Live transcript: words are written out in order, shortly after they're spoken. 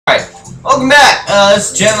Welcome back.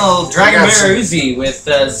 It's Channel Dragon Bear Uzi with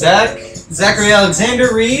Zachary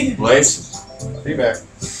Alexander Reed. Blaze. Feedback.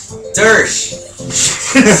 Dersh.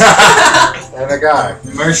 And a guy.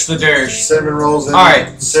 Merch the Dersh. Cinnamon rolls in.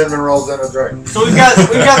 Alright. Cinnamon rolls in a drink. So we've got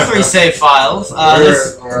 3 save files.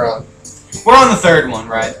 We're on the 3rd one,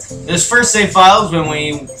 right? This first save file is when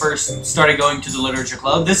we first started going to the literature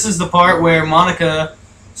club. This is the part where Monica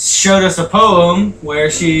showed us a poem where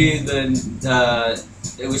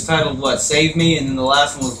it was titled, what, Save Me, and then the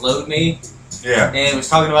last one was Load Me. Yeah. And it was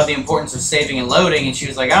talking about the importance of saving and loading, and she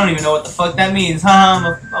was like, I don't even know what the fuck that means. I'm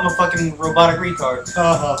a fucking robotic retard.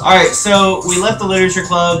 Alright, so we left the literature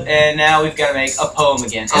club, and now we've got to make a poem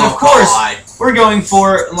again. And of course, we're going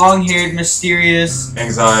for long-haired, mysterious...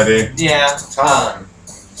 Anxiety. Yeah. Time.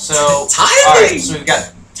 Alright, so we've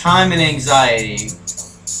got time and anxiety.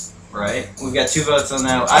 Right? We've got 2 votes on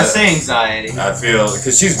that. I say anxiety. I feel,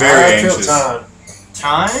 because she's very anxious. Time.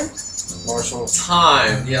 Time? Marshall.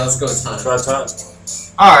 Time. Yeah, let's go with time. Try time.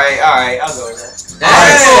 Alright, I'll go with that.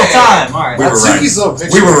 Hey! Time, alright. We were right.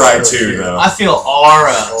 We were right too, though. I feel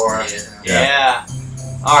aura. Yeah.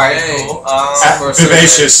 Alright, Hey. cool.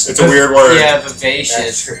 Vivacious. It's a weird word. Yeah,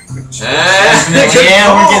 vivacious. Definitely.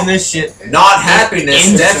 Yeah, we're getting this shit. Not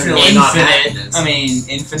happiness. Definitely not happiness. I mean,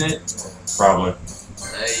 infinite. Probably.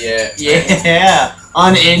 Yeah. Yeah.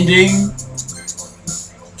 Unending.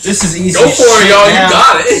 This is easy. Go for it, y'all. Now. You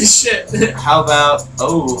got it. Shit. How about...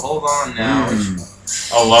 Oh, hold on now.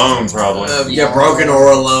 Alone, probably. Yeah, broken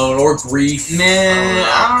or alone or grief. Man,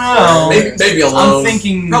 I don't know. Maybe alone. I'm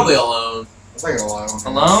thinking... Probably alone. I'm thinking alone.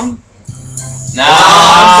 Alone?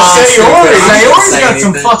 Nah. Sayori. Sayori's got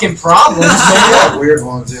some fucking problems, man. Weird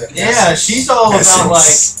ones, yeah. Yeah, she's all about, like...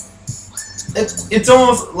 It's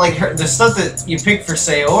almost like the stuff that you pick for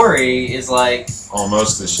Sayori is like...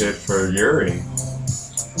 Almost the shit for Yuri.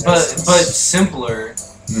 But simpler.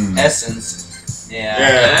 Essence.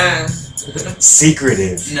 Yeah.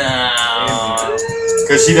 Secretive. No.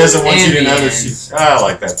 Because she doesn't want you to know that she's... I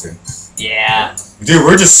like that too. Yeah. Dude,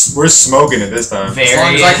 we're smoking it this time. Very. As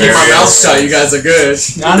long as I keep my mouth shut, you guys are good.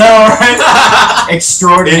 I know, right?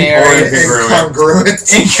 Extraordinary. Incongruent,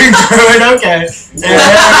 okay.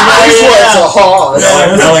 It's a hog.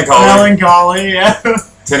 Melancholy. Yeah.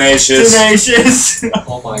 Tenacious.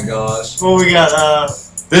 Oh my gosh. Well, we got,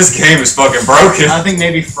 This game is fucking broken. I think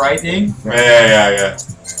maybe frightening. Yeah.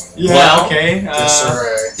 Yeah, well, okay.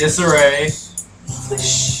 Disarray.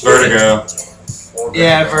 Vertigo.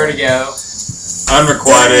 Yeah, vertigo.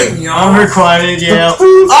 Unrequited. Unrequited, yeah.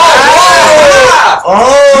 You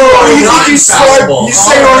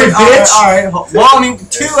Sayori, bitch! Alright, well, I mean,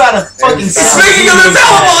 2 out of fucking 6. Speaking of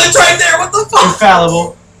infallible, it's right there. What the fuck?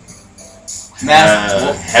 Infallible.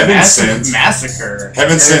 Heaven Sent. Massacre.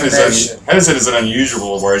 Heaven Sent is an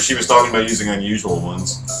unusual word. She was talking about using unusual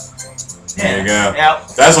ones. There you go. Yep.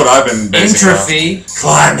 That's what I've been basing Entropy.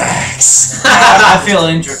 Climax. I feel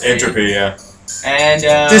entropy. Entropy, yeah. And,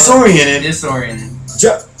 disoriented.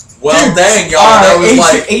 Well, dang, y'all. That was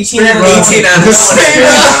like 18 out of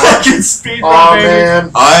 20. Speed Oh, man.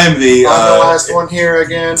 I'm the last one here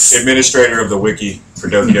again. Administrator of the wiki for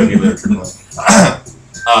Doki Doki Literature Club.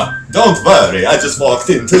 Don't worry, I just walked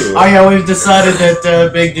in too. Oh yeah, we've decided that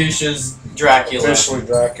Big Douche is Dracula. Officially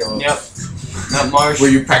Dracula. Yep. Not Marsh. Were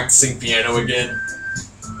you practicing piano again?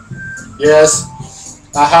 Yes.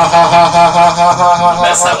 Must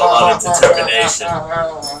have a lot of determination.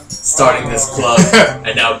 Starting this club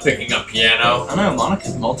and now picking up piano. I don't know,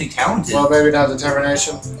 Monica's multi-talented. Well, maybe not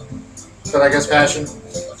determination, but I guess passion.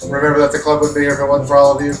 Remember that the club would be here if it wasn't for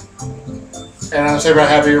all of you. And I'm super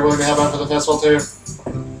happy you're willing to have on for the festival too.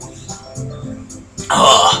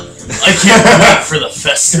 I can't wait for the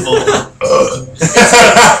festival.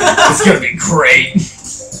 It's gonna be great.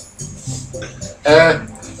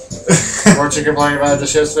 Weren't you complaining about it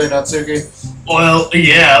just yesterday, Natsuki? Well,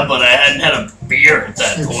 yeah, but I hadn't had a beer at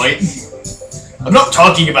that point. I'm not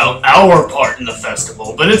talking about our part in the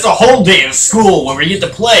festival, but it's a whole day of school where we get to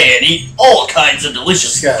play and eat all kinds of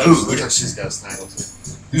delicious food. She's got a snaggle too.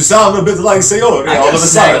 You sound a bit like Sayori I all got of a a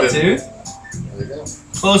sudden. snaggletooth. There you go.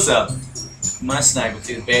 Close up. My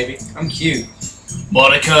snaggletooth, baby. I'm cute.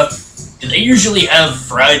 Monica, do they usually have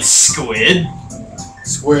fried squid?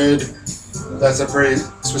 Squid. That's a pretty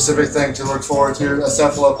specific thing to look forward to. A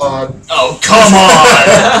cephalopod. Oh, come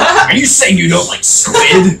on! Are you saying you don't like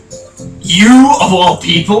squid? You, of all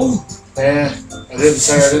people? I didn't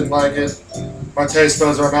say I didn't like it. My taste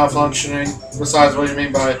buds are malfunctioning. Besides, what do you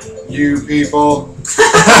mean by you people?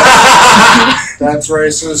 That's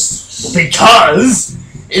racist. Because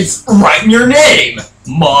it's right in your name,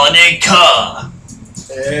 Monica.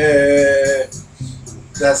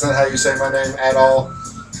 That's not how you say my name at all.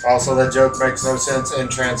 Also, that joke makes no sense in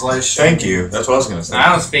translation. Thank you. That's what I was gonna say. I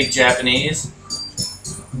don't speak Japanese.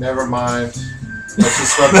 Never mind. Let's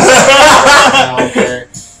just fuck this up now, okay?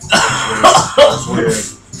 That's weird.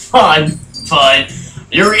 Fine.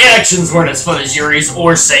 Your reactions weren't as fun as Yuri's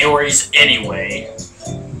or Sayori's anyway.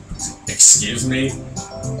 Excuse me?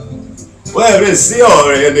 Where is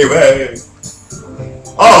Sayori anyway?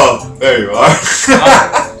 Oh, there you are.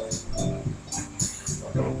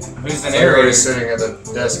 Who's the Sayori narrator? is sitting at the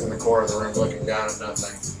desk in the corner of the room looking down at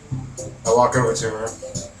nothing. I walk over to her.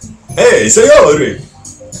 Hey, Sayori!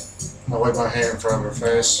 I wave my hand in front of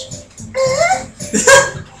her face.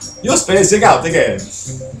 You're spacing out again.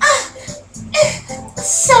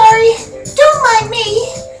 Sorry, don't mind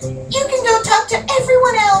me. You can go talk to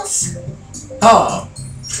everyone else. Ah,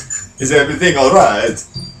 is everything alright?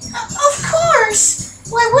 Of course.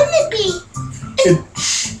 Why wouldn't it be?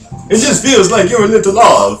 It just feels like you're a little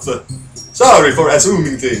off. Sorry for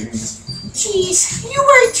assuming things. Jeez, you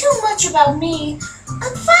worry too much about me.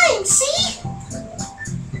 I'm fine, see?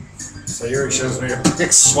 Sayori shows me a big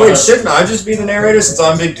Wait, sweat. shouldn't I just be the narrator since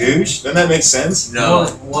I'm Big Douche? Doesn't that make sense? No.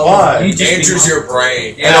 Why? You just Andrew's your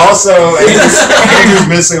brain. And also, Andrew's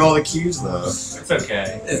missing all the cues though. It's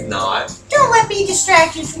okay. It's not. Don't let me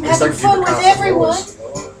distract you from It's having like fun keep a with constant everyone. voice.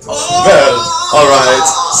 Well, alright.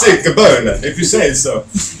 Sick a burner, if you say so. I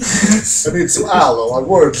need some aloe on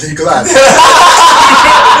worldly glasses.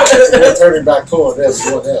 We're turning back toward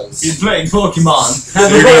everyone else. He's playing Pokemon.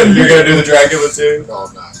 You're gonna do the Dracula too? No,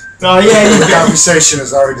 I'm not. Oh yeah, The you conversation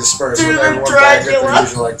is already dispersed Do with the everyone back at their Dracula.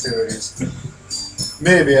 usual activities.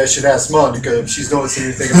 Maybe I should ask Monica if she's noticed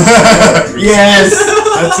anything about the Yes,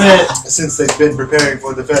 that's it. Since they've been preparing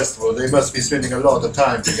for the festival, they must be spending a lot of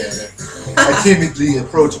time together. I timidly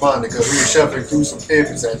approach Monica, who is shuffling through some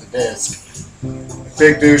papers at the desk.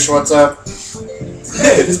 Big douche, what's up?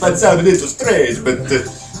 Hey, this might sound a little strange, but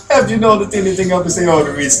have you noticed anything up with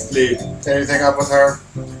Sayori recently? Anything up with her?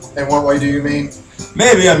 In what way do you mean?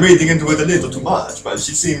 Maybe I'm reading into it a little too much, but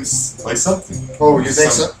she seems like something. Oh, you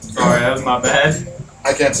think so? Sorry, that was my bad.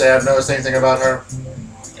 I can't say I've noticed anything about her.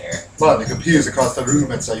 There. Monica peers across the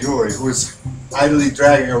room at Sayori, who is idly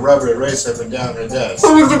dragging a rubber eraser up and down her desk.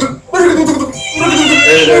 Maybe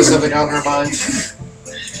there's something on her mind.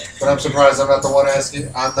 But I'm surprised I'm not the one asking.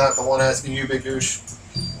 I'm not the one asking you, Big Douche.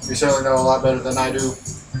 You certainly know a lot better than I do.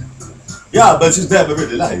 Yeah, but she's never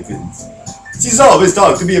really liked it. She's always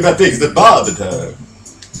talked to me about things that bothered her.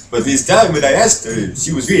 But this time when I asked her,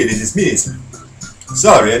 she was really dismissed.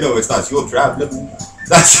 Sorry, I know it's not your problem.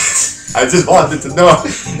 I just wanted to know,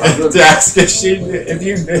 to ask if you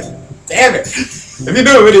knew. Damn it! If you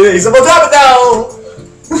knew what it is, I'm on top of it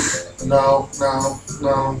now! No.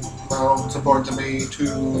 Support to me,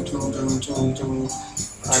 too. I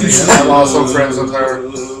mean, I'm also friends with her.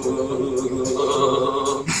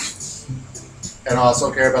 And I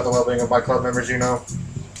also care about the well-being of my club members, you know.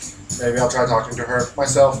 Maybe I'll try talking to her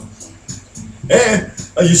myself. Hey,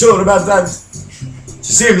 are you sure about that?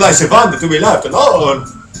 She seemed like she wanted to be left alone.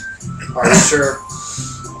 Are you sure?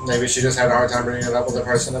 Maybe she just had a hard time bringing it up with a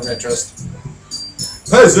person of interest.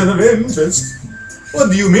 Person of interest? What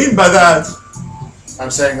do you mean by that? I'm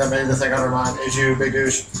saying that maybe the thing on her mind is you, Big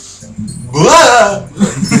Douche. Blah!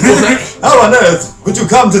 How on earth would you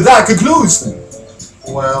come to that conclusion?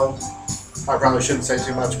 Well, I probably shouldn't say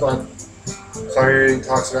too much, but Sayori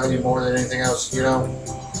talks about you more than anything else, you know?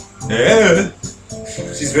 Yeah.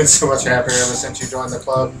 She's been so much happier ever since you joined the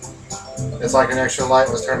club. It's like an extra light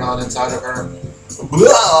was turned on inside of her.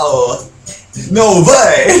 Wow! No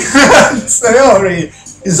way! Sayori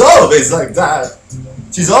is always like that.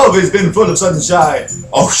 She's always been full of sunshine.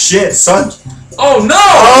 Oh shit, son! Oh no!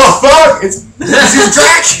 Oh fuck! It's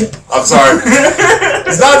Dracula! I'm sorry.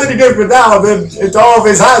 It's not any different now than it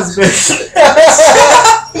always has been.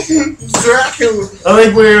 Dracula! I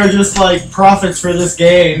think we are just like prophets for this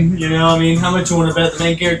game. You know, I mean, how much you want to bet the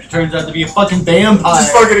main character turns out to be a fucking vampire?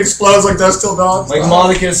 Just fucking explodes like Dust Till Dawn. Like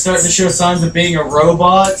Monica is starting to show signs of being a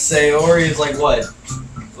robot. Sayori is like what?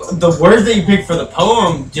 The word that you pick for the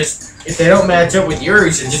poem, just if they don't match up with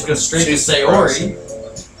Yuri, should just go straight to Sayori.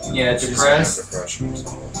 Yeah, depressed. Depression.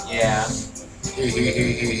 Yeah.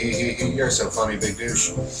 You're so funny, Big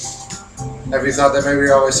Douche. Have you thought that maybe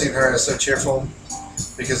you've always seen her as so cheerful?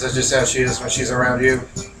 Because that's just how she is when she's around you.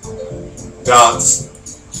 Dance.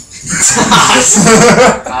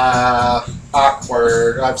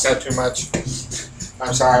 Awkward. I've said too much.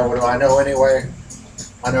 I'm sorry, what do I know anyway?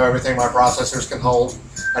 I know everything my processors can hold.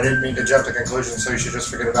 I didn't mean to jump to conclusions, so you should just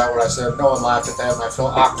forget about what I said. No one laughed at that, and I feel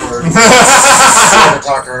awkward. I'm trying to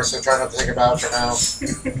talk to her, so try not to think about it for now.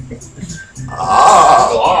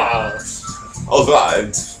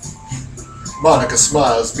 Alright. Monica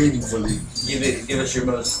smiles meaningfully. Give us your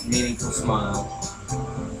most meaningful smile.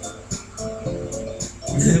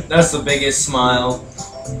 That's the biggest smile.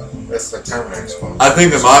 That's the Terminator smile. I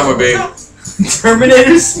think that mine would be.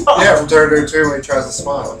 Terminator smile. Yeah, from Terminator 2 when he tries to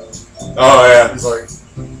smile. Oh yeah. He's like,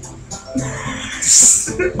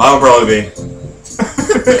 Mine would probably be.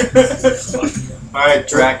 Alright,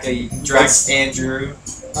 Drax Andrew.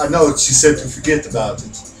 I know she said to forget about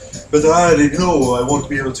it, but I already know I won't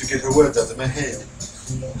be able to get her words out of my head.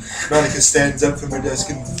 Monica stands up from her desk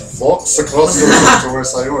and walks across the room to where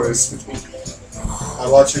Sayori is sitting. I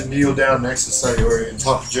watch her kneel down next to Sayori and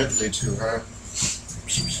talk gently to her.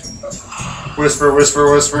 Whisper,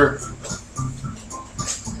 whisper, whisper.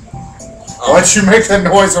 Why'd you make that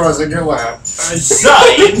noise when I was in your lap? I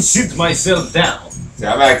sighed and sit myself down. See,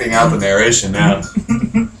 I'm acting out the narration now.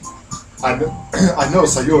 I know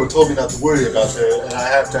Sayori told me not to worry about her and I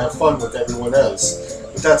have to have fun with everyone else.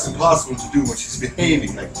 But that's impossible to do when she's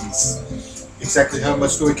behaving like this. Exactly how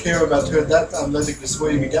much do I care about her that I'm letting this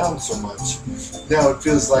weigh me down so much? Now it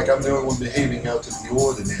feels like I'm the only one behaving out of the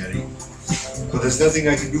ordinary. But there's nothing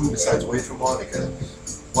I can do besides wait for Monica.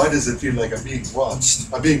 Why does it feel like I'm being watched?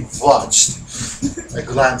 I'm being watched. I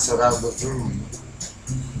glance around the room.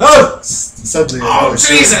 Oh! Suddenly I notice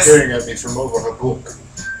she's staring at me from over her book.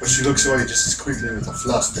 But she looks away just as quickly with a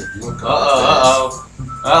flustered look on her face.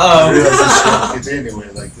 I realize that she won't get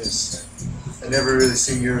anywhere like this. I never really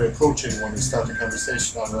seen Yuri approach anyone and start a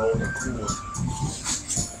conversation on her own accord.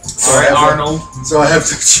 So I have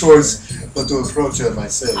no choice but to approach her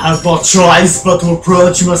myself. I have no choice but to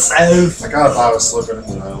approach myself. I gotta buy a slipper in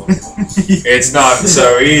the aisle. It's not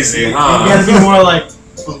so easy, You huh? gotta be more like,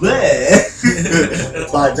 bleh.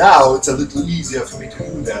 By now, it's a little easier for me to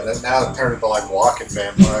do that. And now I've turned into like walking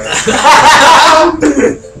vampire.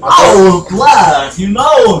 Oh, blah, you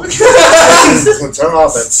know. Turn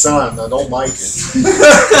off that sun. I don't like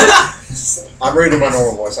it. I'm reading my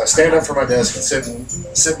normal voice. I stand up from my desk and sit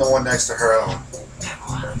in the one next to her own.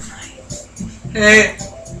 Hey,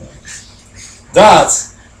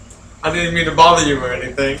 Dots! I didn't mean to bother you or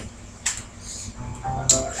anything.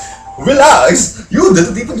 Relax! You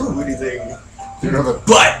didn't even do anything. You know the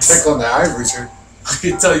But tickle on the ivories here. I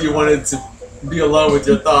could tell you wanted to be alone with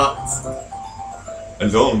your thoughts.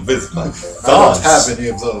 Alone with my I don't thoughts. have any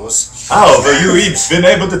of those. How have you each been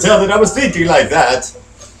able to tell that I was thinking like that?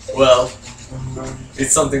 Well,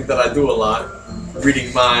 it's something that I do a lot,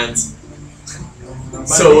 reading minds.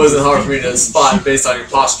 So it wasn't hard for me to spot based on your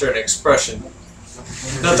posture and expression.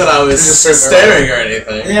 Not that I was just sitting staring or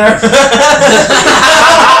anything. Yeah.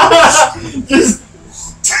 Just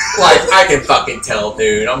like I can fucking tell,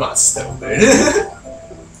 dude. I'm not stupid.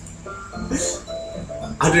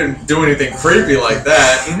 I didn't do anything creepy like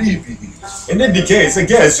that. Creepy. In any case, I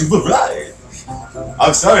guess you were right.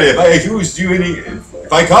 I'm sorry if I accused you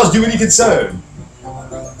if I caused you any concern.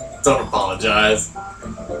 Don't apologize.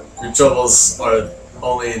 Your troubles are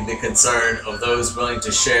only the concern of those willing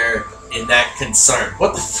to share in that concern.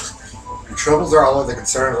 What the fuck? Your troubles are only the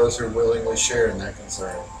concern of those who willingly share in that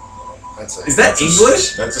concern. That's it. Is that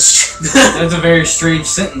English? That's a very strange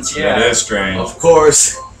sentence, yeah. That is strange. Of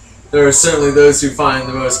course. There are certainly those who find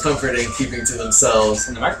the most comfort in keeping to themselves.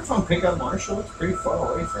 Can the microphone pick up Marshall? It's pretty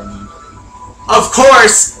far away from you. Of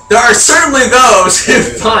course, there are certainly those who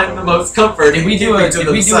find the most comfort in keeping to Did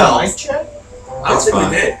we do a mic themselves. check? I don't think fine.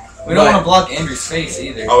 we did. We don't Right. want to block Andrew's face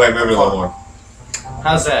either. Oh wait, maybe a little more.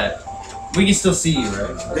 How's that? We can still see you,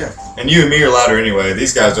 right? And you and me are louder anyway.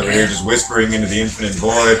 These guys over here just whispering into the infinite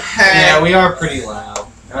void. Yeah, we are pretty loud.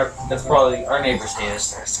 That's probably our neighbors hate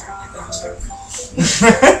us.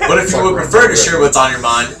 But if you would prefer to share what's on your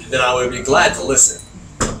mind, then I would be glad to listen.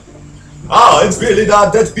 Oh, it's really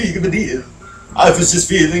not that big of a deal. I was just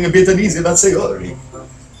feeling a bit uneasy about Sayori.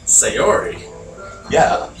 Sayori?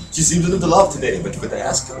 Yeah, she seemed a little off today, but when I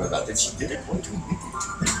asked her about it, she didn't want to admit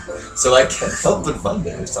it. So I can't help but wonder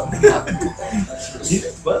if something happened.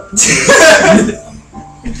 What?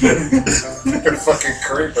 You're fucking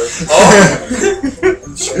creeper. Oh,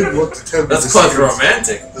 You shouldn't want to tell me that's the quite secrets,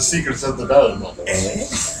 romantic. the secrets of the development. Eh?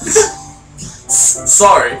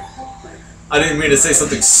 Sorry. I didn't mean to say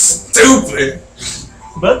something stupid.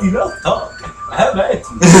 But you know, talk. I have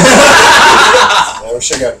attitude. I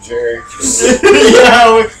wish I got Jerry.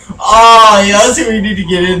 Yeah, that's who we need to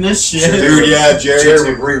get in this shit. Dude, yeah, Jerry.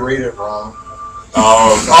 Jerry would reread it wrong.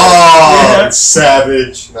 Oh, Yeah. it's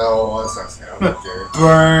savage. No, that's not sound Jerry.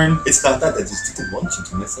 Burn. It's not that, I just didn't want you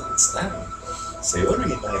to misunderstand. Sayori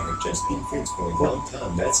and I have just been friends for a long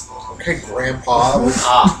time, that's all. Okay, Grandpa.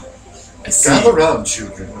 I see. Gather around,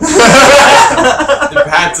 children.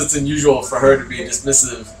 Perhaps it's unusual for her to be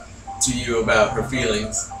dismissive to you about her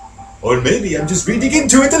feelings. Or maybe I'm just reading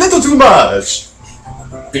into it a little too much.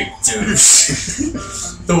 Big douche.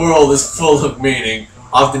 The world is full of meaning,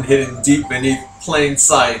 often hidden deep beneath plain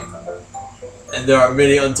sight. And there are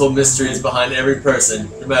many untold mysteries behind every person,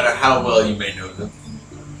 no matter how well you may know them.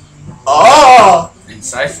 Ah!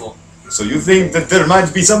 Insightful. So you think that there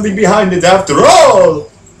might be something behind it after all?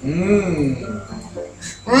 I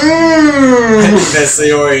think that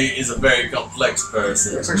Sayori is a very complex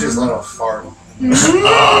person. Looks like she's let off a fart.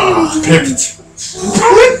 Pipped.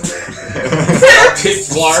 Pit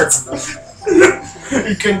fart.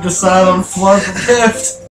 You couldn't decide on fart or pift.